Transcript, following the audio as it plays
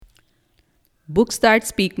Books that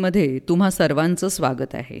स्पीकमध्ये तुम्हा सर्वांचं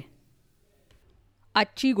स्वागत आहे.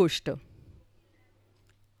 आजची गोष्ट,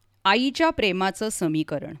 आईच्या प्रेमाचं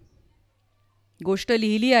समीकरण. गोष्ट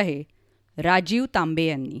लिहिली आहे राजीव तांबे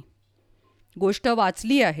यांनी. गोष्ट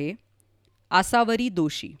वाचली आहे आसावरी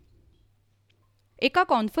दोशी. एका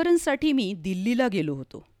कॉन्फरन्ससाठी मी दिल्लीला गेलो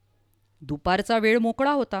होतो. दुपारचा वेळ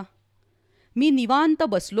मोकळा होता. मी निवांत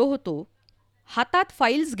बसलो होतो. हातात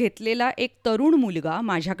फाईल्स घेतलेला एक तरुण मुलगा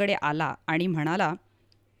माझ्याकडे आला आणि म्हणाला,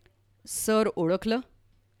 "सर, ओळखलं?"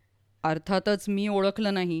 अर्थातच मी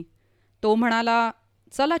ओळखलं नाही. तो म्हणाला,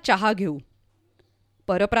 "चला चहा घेऊ."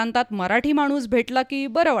 परप्रांतात मराठी माणूस भेटला की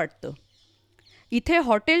बरं वाटतं. इथे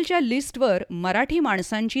हॉटेलच्या लिस्टवर मराठी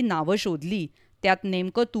माणसांची नावं शोधली. त्यात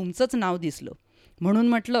नेमकं तुमचंच नाव दिसलं. म्हणून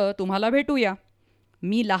म्हटलं, तुम्हाला भेटूया.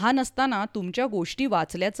 मी लहान असताना तुमच्या गोष्टी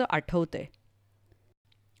वाचल्याचं आठवतंय.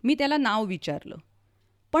 मी त्याला नाव विचारलं,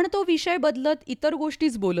 पण तो विषय बदलत इतर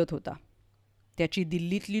गोष्टीच बोलत होता. त्याची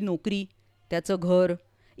दिल्लीतली नोकरी, त्याचं घर,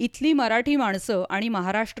 इथली मराठी माणसं आणि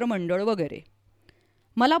महाराष्ट्र मंडळ वगैरे.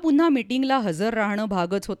 मला पुन्हा मीटिंगला हजर राहणं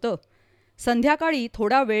भागच होतं. संध्याकाळी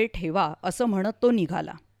थोडा वेळ ठेवा असं म्हणत तो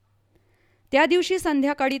निघाला. त्या दिवशी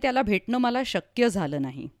संध्याकाळी त्याला भेटणं मला शक्य झालं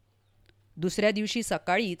नाही. दुसऱ्या दिवशी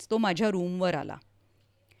सकाळीच तो माझ्या रूमवर आला.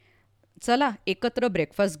 "चला एकत्र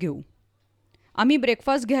ब्रेकफास्ट घेऊ." आम्ही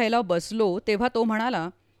ब्रेकफास्ट घ्यायला बसलो तेव्हा तो म्हणाला,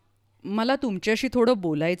 "मला तुमच्याशी थोडं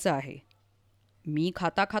बोलायचं आहे." मी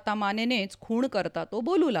खाता खाता मानेनेच खूण करता तो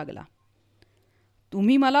बोलू लागला.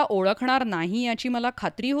 "तुम्ही मला ओळखणार नाही याची मला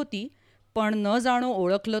खात्री होती, पण न जाणो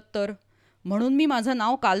ओळखलं तर, म्हणून मी माझं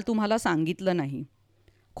नाव काल तुम्हाला सांगितलं नाही.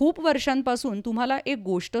 खूप वर्षांपासून तुम्हाला एक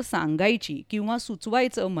गोष्ट सांगायची किंवा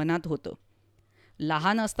सुचवायचं मनात होतं.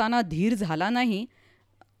 लहान असताना धीर झाला नाही.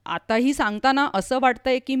 आताही सांगताना असं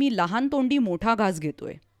वाटतंय की मी लहान तोंडी मोठा घास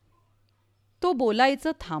घेतोय." तो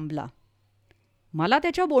बोलायचं थांबला. मला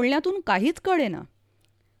त्याच्या बोलण्यातून काहीच कळेना.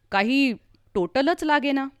 काही टोटलच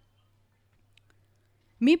लागेना.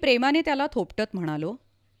 मी प्रेमाने त्याला थोपटत म्हणालो,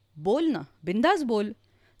 "बोल ना, बिंदास बोल.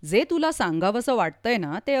 जे तुला सांगावंसं वाटतंय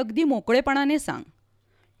ना ते अगदी मोकळेपणाने सांग.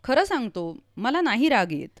 खरं सांगतो, मला नाही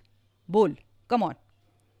राग येत. बोल, कम ऑन."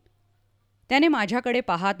 त्याने माझ्याकडे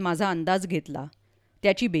पाहत माझा अंदाज घेतला.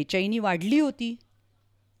 त्याची बेचैनी वाढली होती.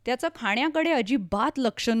 त्याचं खाण्याकडे अजिबात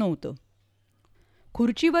लक्ष नव्हतं.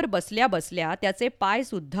 खुर्चीवर बसल्या बसल्या त्याचे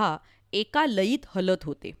पायसुद्धा एका लयीत हलत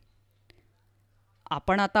होते.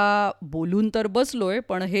 आपण आता बोलून तर बसलोय,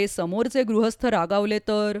 पण हे समोरचे गृहस्थ रागावले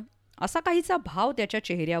तर, असा काहीचा भाव त्याच्या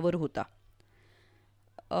चेहऱ्यावर होता.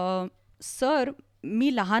 सर,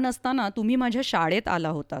 मी लहान असताना तुम्ही माझ्या शाळेत आला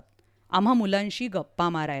होतात, आम्हा मुलांशी गप्पा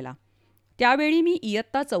मारायला. त्यावेळी मी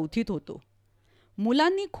इयत्ता 4थीत होतो.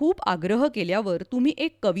 मुलांनी खूप आग्रह केल्यावर तुम्ही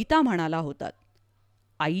एक कविता म्हणाला होतात,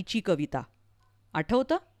 आईची कविता.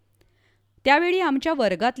 आठवतं? त्यावेळी आमच्या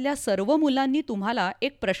वर्गातल्या सर्व मुलांनी तुम्हाला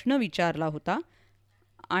एक प्रश्न विचारला होता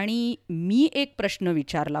आणि मी एक प्रश्न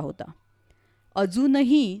विचारला होता.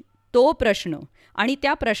 अजूनही तो प्रश्न आणि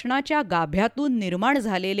त्या प्रश्नाच्या गाभ्यातून निर्माण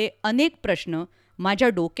झालेले अनेक प्रश्न माझ्या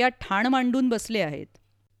डोक्यात ठाण मांडून बसले आहेत.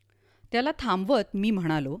 त्याला थांबवत मी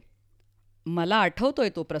म्हणालो, "मला आठवतोय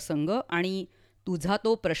तो प्रसंग आणि तुझा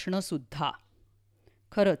तो प्रश्नसुद्धा.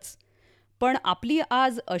 खरंच, पण आपली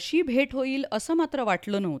आज अशी भेट होईल असं मात्र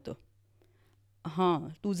वाटलं नव्हतं. हां,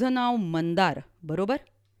 तुझं नाव मंदार, बरोबर?"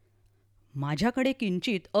 माझ्याकडे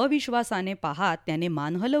किंचित अविश्वासाने पाहात त्याने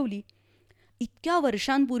मान हलवली. इतक्या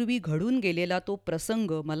वर्षांपूर्वी घडून गेलेला तो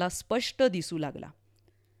प्रसंग मला स्पष्ट दिसू लागला.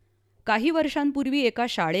 काही वर्षांपूर्वी एका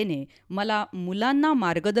शाळेने मला मुलांना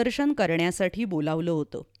मार्गदर्शन करण्यासाठी बोलावलं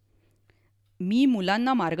होतं. मी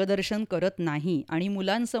मुलांना मार्गदर्शन करत नाही आणि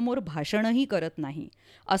मुलांसमोर भाषणही करत नाही,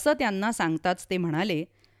 असं त्यांना सांगताच ते म्हणाले,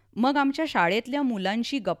 "मग आमच्या शाळेतल्या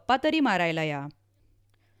मुलांशी गप्पा तरी मारायला या."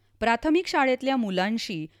 प्राथमिक शाळेतल्या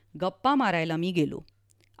मुलांशी गप्पा मारायला मी गेलो.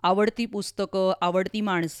 आवडती पुस्तकं, आवडती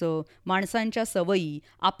माणसं, माणसांच्या सवयी,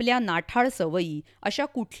 आपल्या नाठाळ सवयी, अशा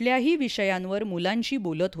कुठल्याही विषयांवर मुलांशी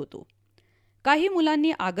बोलत होतो. काही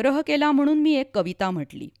मुलांनी आग्रह केला म्हणून मी एक कविता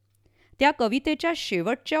म्हटली. त्या कवितेच्या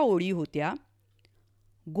शेवटच्या ओळी होत्या,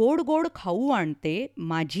 "गोड गोड खाऊ आणते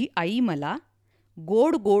माझी आई मला,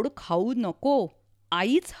 गोड गोड खाऊ नको,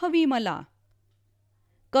 आईच हवी मला."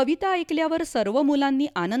 कविता ऐकल्यावर सर्व मुलांनी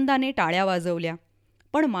आनंदाने टाळ्या वाजवल्या,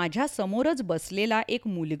 पण माझ्या समोरच बसलेला एक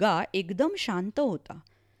मुलगा एकदम शांत होता.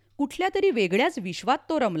 कुठल्या तरी वेगळ्याच विश्वात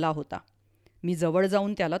तो रमला होता. मी जवळ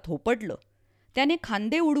जाऊन त्याला थोपटलं. त्याने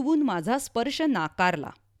खांदे उडवून माझा स्पर्श नाकारला.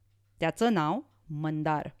 त्याचं नाव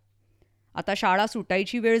मंदार. आता शाळा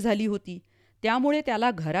सुटायची वेळ झाली होती. त्यामुळे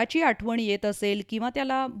त्याला घराची आठवण येत असेल किंवा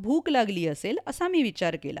त्याला भूक लागली असेल असा मी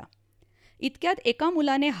विचार केला. इतक्यात एका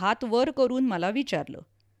मुलाने हात वर करून मला विचारलं,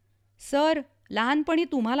 "सर, लहानपणी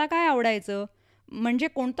तुम्हाला काय आवडायचं? म्हणजे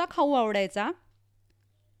कोणता खाऊ आवडायचा?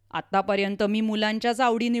 आत्तापर्यंत मी मुलांच्याच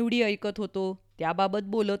आवडीनिवडी ऐकत होतो, त्याबाबत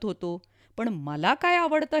बोलत होतो. पण मला काय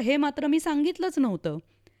आवडतं हे मात्र मी सांगितलंच नव्हतं.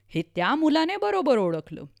 हे त्या मुलाने बरोबर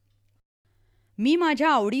ओळखलं. मी माझ्या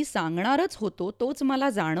आवडी सांगणारच होतो तोच मला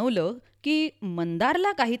जाणवलं की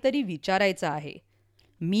मंदारला काहीतरी विचारायचं आहे.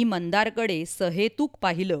 मी मंदारकडे सहेतूक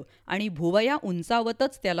पाहिलं आणि भुवया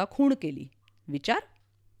उंचावतच त्याला खूण केली. विचार?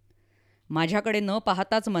 माझ्याकडे न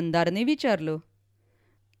पाहताच मंदारने विचारलं,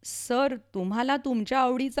 सर, तुम्हाला तुमच्या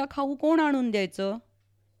आवडीचा खाऊ कोण आणून द्यायचं?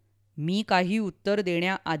 मी काही उत्तर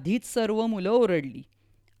देण्याआधीच सर्व मुलं ओरडली,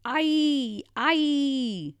 आई,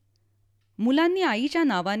 आई. मुलांनी आईच्या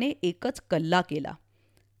नावाने एकच कल्ला केला.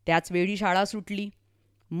 त्याच वेळी शाळा सुटली.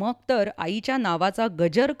 मग तर आईच्या नावाचा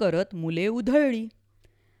गजर करत मुले उधळली.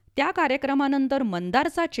 त्या कार्यक्रमानंतर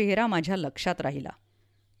मंदारचा चेहरा माझ्या लक्षात राहिला.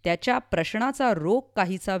 त्याच्या प्रश्नाचा रोग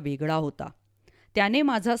काहीसा वेगळा होता. त्याने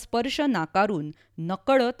माझा स्पर्श नाकारून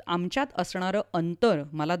नकळत आमच्यात असणारं अंतर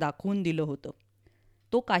मला दाखवून दिलं होतं.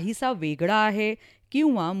 तो काहीसा वेगळा आहे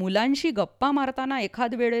किंवा मुलांशी गप्पा मारताना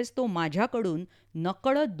एखाद वेळेस तो माझ्याकडून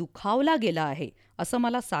नकळत दुखावला गेला आहे असं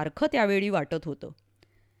मला सारखं त्यावेळी वाटत होतं.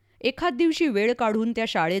 एखाद दिवशी वेळ काढून त्या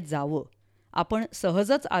शाळेत जावं, आपण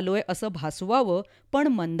सहजच आलोय असं भासवावं, पण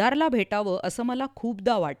मंदारला भेटावं असं मला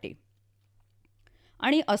खूपदा वाटे.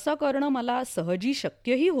 आणि असं करणं मला सहजी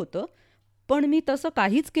शक्यही होतं, पण मी तसं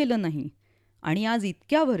काहीच केलं नाही. आणि आज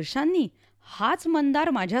इतक्या वर्षांनी हाच मंदार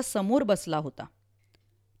माझ्या समोर बसला होता.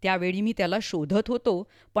 त्यावेळी मी त्याला शोधत होतो,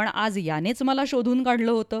 पण आज यानेच मला शोधून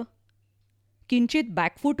काढलं होतं. किंचित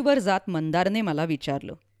बॅकफूटवर जात मंदारने मला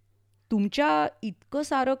विचारलं, तुमच्या इतकं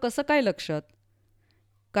सारं कसं काय लक्षात?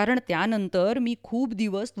 कारण त्यानंतर मी खूप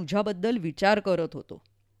दिवस तुझ्याबद्दल विचार करत होतो.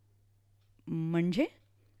 म्हणजे?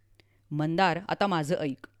 मंदार, आता माझं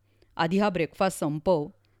ऐक. आधी हा ब्रेकफास्ट संपव.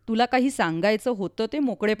 तुला काही सांगायचं होतं ते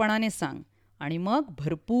मोकळेपणाने सांग. आणि मग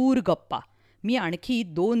भरपूर गप्पा. मी आणखी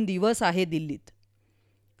 2 दिवस आहे दिल्लीत.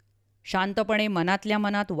 शांतपणे मनातल्या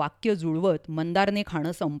मनात वाक्य जुळवत मंदारने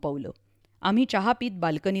खाणं संपवलं. आम्ही चहा पीत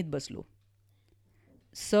बाल्कनीत बसलो.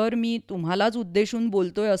 सर, मी तुम्हालाच उद्देशून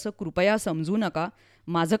बोलतोय असं कृपया समजू नका.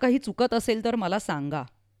 माझं काही चुकत असेल तर मला सांगा.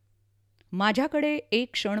 माझ्याकडे एक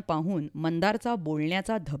क्षण पाहून मंदारचा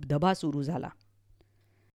बोलण्याचा धबधबा सुरू झाला.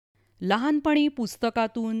 लहानपणी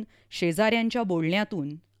पुस्तकातून, शेजाऱ्यांच्या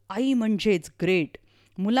बोलण्यातून आई म्हणजेच ग्रेट,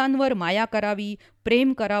 मुलांवर माया करावी,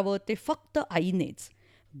 प्रेम करावं ते फक्त आईनेच,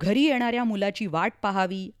 घरी येणाऱ्या मुलाची वाट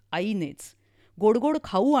पाहावी आईनेच, गोडगोड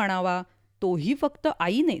खाऊ आणावा तोही फक्त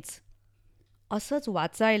आईनेच, असंच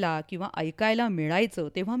वाचायला किंवा ऐकायला मिळायचं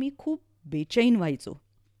तेव्हा मी खूप बेचैन व्हायचो.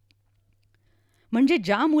 म्हणजे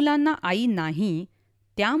ज्या मुलांना आई नाही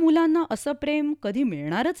त्या मुलांना असं प्रेम कधी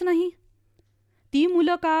मिळणारच नाही. ती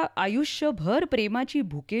मुलं का आयुष्यभर प्रेमाची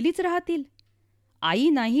भुकेलीच राहतील? आई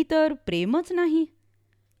नाही तर प्रेमच नाही.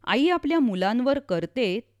 आई आपल्या मुलांवर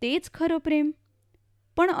करते तेच खरं प्रेम.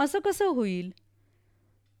 पण असं कसं होईल?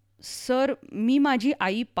 सर, मी माझी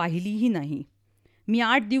आई पाहिलीही नाही. मी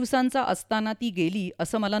 8 दिवसांचा असताना ती गेली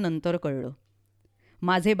असं मला नंतर कळलं.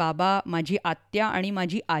 माझे बाबा, माझी आत्या आणि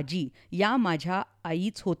माझी आजी या माझ्या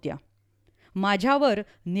आईच होत्या. माझ्यावर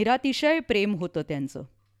निरातिशय प्रेम होतं त्यांचं.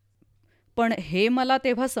 पण हे मला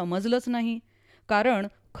तेव्हा समजलंच नाही. कारण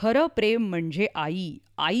खरं प्रेम म्हणजे आई,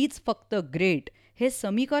 आईच फक्त ग्रेट हे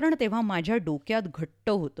समीकरण तेव्हा माझ्या डोक्यात घट्ट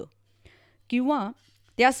होतं. किंवा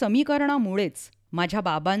त्या समीकरणामुळेच माझ्या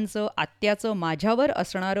बाबांचं, आत्याचं माझ्यावर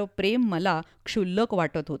असणारं प्रेम मला क्षुल्लक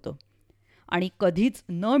वाटत होतं. आणि कधीच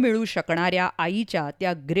न मिळू शकणाऱ्या आईच्या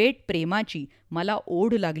त्या ग्रेट प्रेमाची मला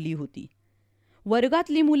ओढ लागली होती.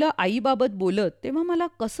 वर्गातली मुलं आईबाबत बोलत तेव्हा मला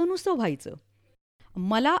कसंनुसं व्हायचं.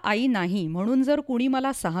 मला आई नाही म्हणून जर कुणी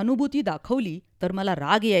मला सहानुभूती दाखवली तर मला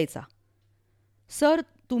राग यायचा. सर,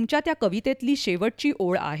 तुमच्या त्या कवितेतली शेवटची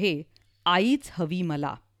ओळ आहे, आईच हवी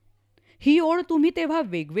मला. ही ओळ तुम्ही तेव्हा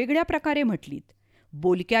वेगवेगळ्या प्रकारे म्हटलीत.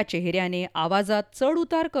 बोलक्या चेहऱ्याने, आवाजात चढ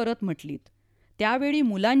उतार करत म्हटलीत. त्यावेळी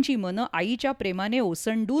मुलांची मनं आईच्या प्रेमाने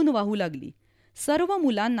ओसंडून वाहू लागली. सर्व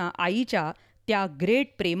मुलांना आईच्या त्या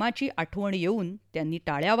ग्रेट प्रेमाची आठवण येऊन त्यांनी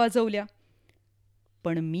टाळ्या वाजवल्या.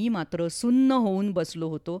 पण मी मात्र सुन्न होऊन बसलो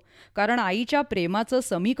होतो, कारण आईच्या प्रेमाचं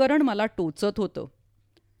समीकरण मला टोचत होतं.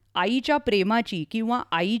 आईच्या प्रेमाची किंवा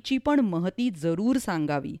आईची पण महती जरूर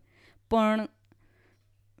सांगावी. पण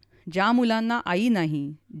ज्या मुलांना आई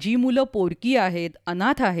नाही, जी मुलं पोरकी आहेत,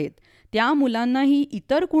 अनाथ आहेत, त्या मुलांनाही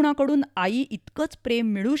इतर कुणाकडून आई इतकंच प्रेम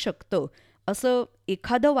मिळू शकतं असं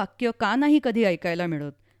एखादं वाक्य का नाही कधी ऐकायला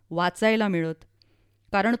मिळत, वाचायला मिळत?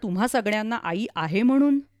 कारण तुम्हा सगळ्यांना आई आहे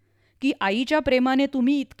म्हणून? की आईच्या प्रेमाने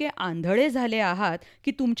तुम्ही इतके आंधळे झाले आहात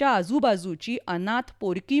की तुमच्या आजूबाजूची अनाथ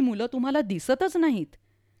पोरकी मुलं तुम्हाला दिसतच नाहीत?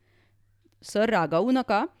 सर, रागावू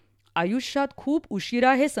नका. आयुष्यात खूप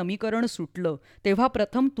उशिरा हे समीकरण सुटलं तेव्हा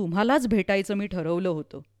प्रथम तुम्हालाच भेटायचं मी ठरवलं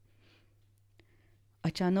होतं.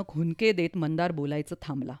 अचानक हुंदके देत मंदार बोलायचं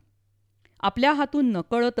थांबला. आपल्या हातून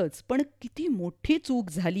नकळतच पण किती मोठी चूक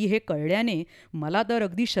झाली हे कळल्याने मला तर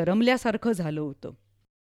अगदी शरमल्यासारखं झालं होतं.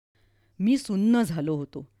 मी सुन्न झालो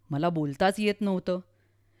होतो. मला बोलताच येत नव्हतं.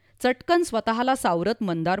 चटकन स्वतःला सावरत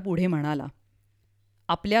मंदार पुढे म्हणाला,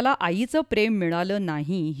 आपल्याला आईचं प्रेम मिळालं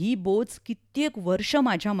नाही ही बोच कित्येक वर्ष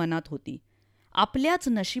माझ्या मनात होती. आपल्याच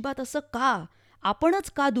नशिबात असं का?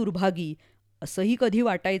 आपणच का दुर्भागी? असंही कधी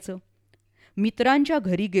वाटायचं. मित्रांच्या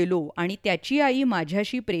घरी गेलो आणि त्याची आई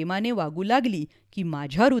माझ्याशी प्रेमाने वागू लागली की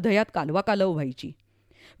माझ्या हृदयात कालवाकालव व्हायची.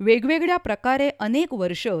 वेगवेगळ्या प्रकारे अनेक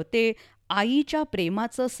वर्ष ते आईच्या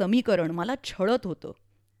प्रेमाचं समीकरण मला छळत होतं.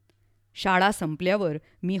 शाळा संपल्यावर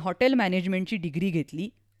मी हॉटेल मॅनेजमेंटची डिग्री घेतली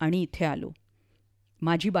आणि इथे आलो.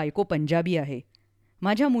 माझी बायको पंजाबी आहे.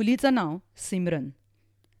 माझ्या मुलीचं नाव सिमरन.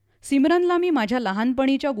 सिमरनला मी माझ्या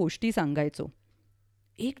लहानपणीच्या गोष्टी सांगायचो.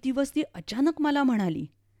 एक दिवस ती अचानक मला म्हणाली,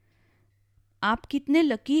 आप कितने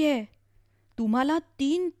लकी है. तुम्हाला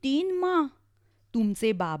 3 माँ.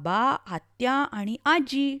 तुमचे बाबा, आत्या आणि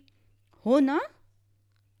आजी. हो ना?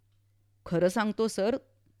 खरं सांगतो सर,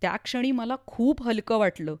 त्या क्षणी मला खूप हलकं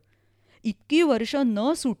वाटलं. इतकी वर्ष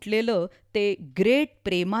न सुटलेलं ते ग्रेट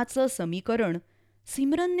प्रेमाचं समीकरण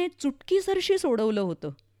सिमरनने चुटकीसरशी सोडवलं होतं.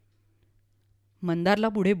 मंदारला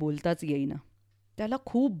पुढे बोलताच येईना. त्याला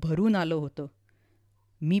खूप भरून आलं होतं.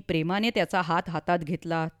 मी प्रेमाने त्याचा हात हातात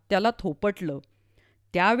घेतला, त्याला थोपटलं.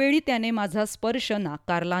 त्यावेळी त्याने माझा स्पर्श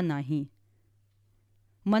नाकारला नाही.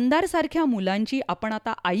 मंदारसारख्या मुलांची आपण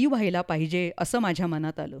आता आई व्हायला पाहिजे असं माझ्या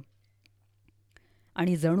मनात आलं.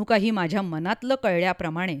 आणि जणू काही माझ्या मनातलं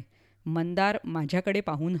कळल्याप्रमाणे मंदार माझ्याकडे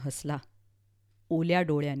पाहून हसला, ओल्या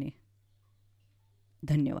डोळ्याने.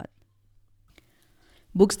 धन्यवाद.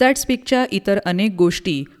 बुक्स दॅट स्पीकच्या इतर अनेक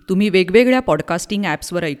गोष्टी तुम्ही वेगवेगळ्या पॉडकास्टिंग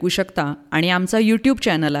ॲप्सवर ऐकू शकता आणि आमचा यूट्यूब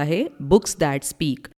चॅनल आहे बुक्स दॅट स्पीक.